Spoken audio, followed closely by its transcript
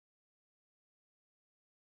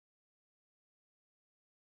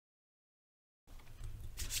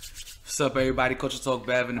What's up, everybody? Culture Talk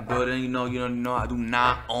Bev in the building. You know, I do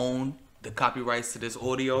not own the copyrights to this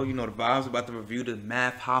audio. You know the vibes. About to review the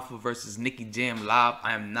Math Hoffa versus Nicky Jam live.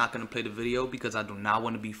 I am not gonna play the video because I do not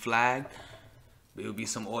want to be flagged. There will be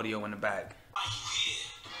some audio in the back.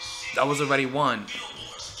 That was already one.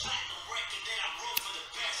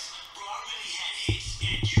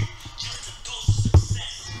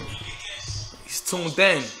 He's tuned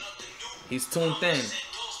in. He's tuned in.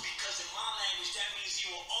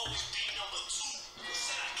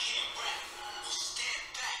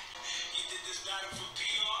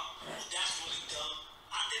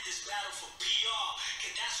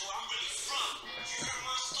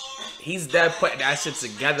 He's dead putting that shit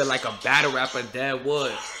together like a battle rapper dead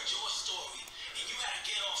would.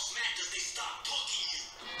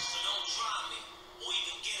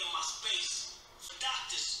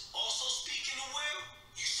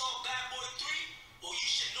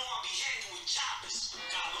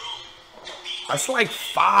 That's like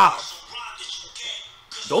 5.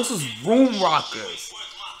 Those is room rockers.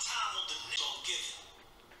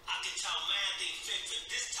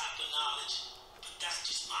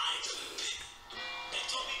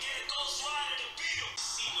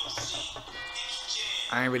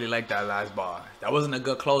 I ain't really like that last bar. That wasn't a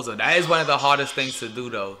good closer. That is one of the hardest things to do,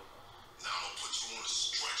 though.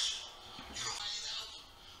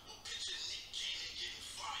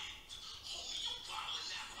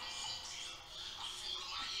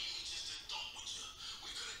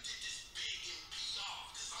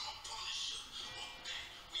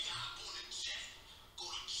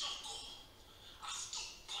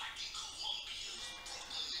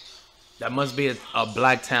 That must be a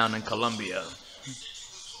black town in Colombia.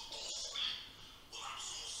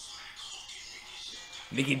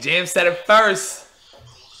 Nicky Jam said it first.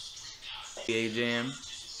 Yeah, Jam.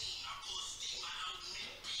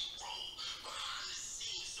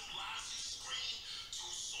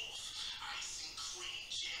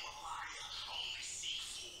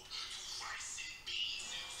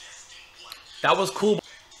 That was cool.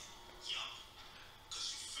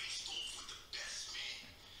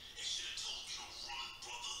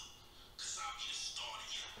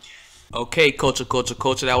 Okay, culture.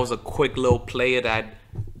 That was a quick little play of that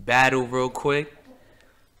battle real quick.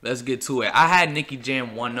 Let's get to it. I had Nicky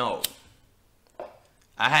Jam 1-0.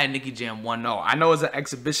 I know it's an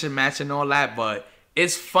exhibition match and all that, but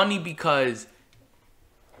it's funny because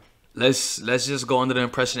let's just go under the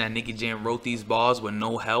impression that Nicky Jam wrote these bars with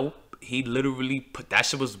no help. He literally put that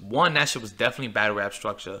shit was definitely battle rap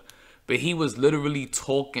structure. But he was literally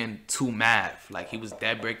talking to Math. Like, he was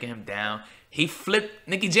dead breaking him down.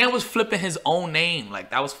 Nicky Jam was flipping his own name. Like,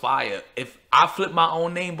 that was fire. If I flip my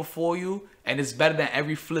own name before you, and it's better than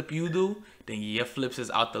every flip you do, then your flips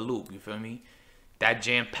is out the loop. You feel me? That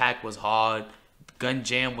jam pack was hard. Gun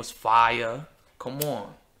Jam was fire. Come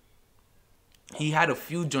on. He had a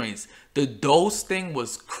few joints. The dose thing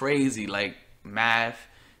was crazy. Like, Math.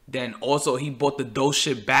 Then also he brought the dose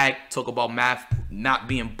shit back. Talk about Math not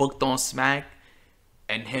being booked on Smack.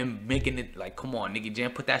 And him making it like, come on, Nicky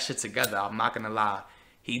Jam put that shit together. I'm not gonna lie.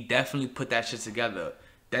 He definitely put that shit together.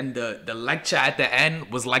 Then the lecture at the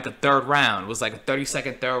end was like a third round. It was like a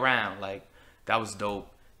 30-second third round. Like, that was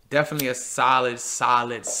dope. Definitely a solid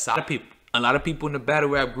people. A lot of people in the battle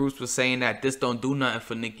rap groups were saying that this don't do nothing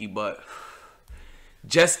for Nicky, but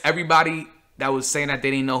just everybody that was saying that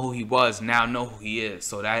they didn't know who he was now know who he is.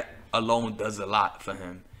 So that alone does a lot for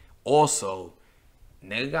him. Also,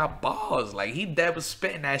 nigga got balls. Like, he dead was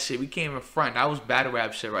spitting that shit. We came in front. That was battle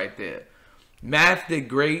rap shit right there. Math did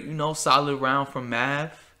great, you know, solid round from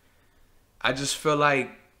Math. I just feel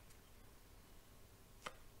like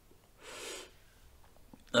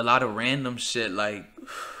a lot of random shit, like,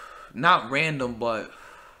 not random, but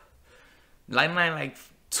like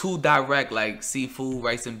too direct, like seafood,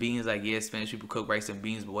 rice and beans. Like, yeah, Spanish people cook rice and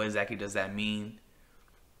beans, but what exactly does that mean?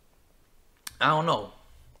 I don't know.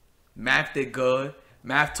 Math did good.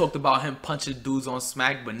 Math talked about him punching dudes on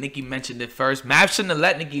Smack, but Nicky mentioned it first. Math shouldn't have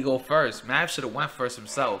let Nicky go first. Math should have went first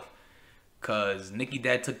himself. Because Nicky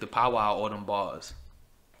Dad took the power out of all them bars.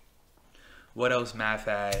 What else Math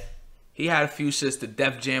had? He had a few shits. The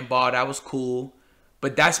Def Jam bar, that was cool.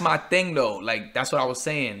 But that's my thing, though. Like, that's what I was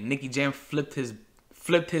saying. Nicky Jam flipped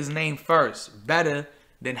his name first. Better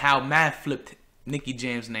than how Math flipped Nicky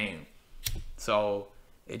Jam's name. So,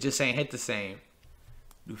 it just ain't hit the same.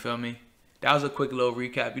 You feel me? That was a quick little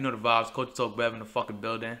recap. You know the vibes. Culture Talk Bev in the fucking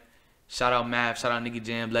building. Shout out Math. Shout out Nicky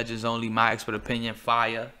Jam. Legends only. My expert opinion.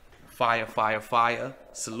 Fire. Fire.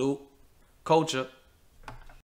 Salute. Culture.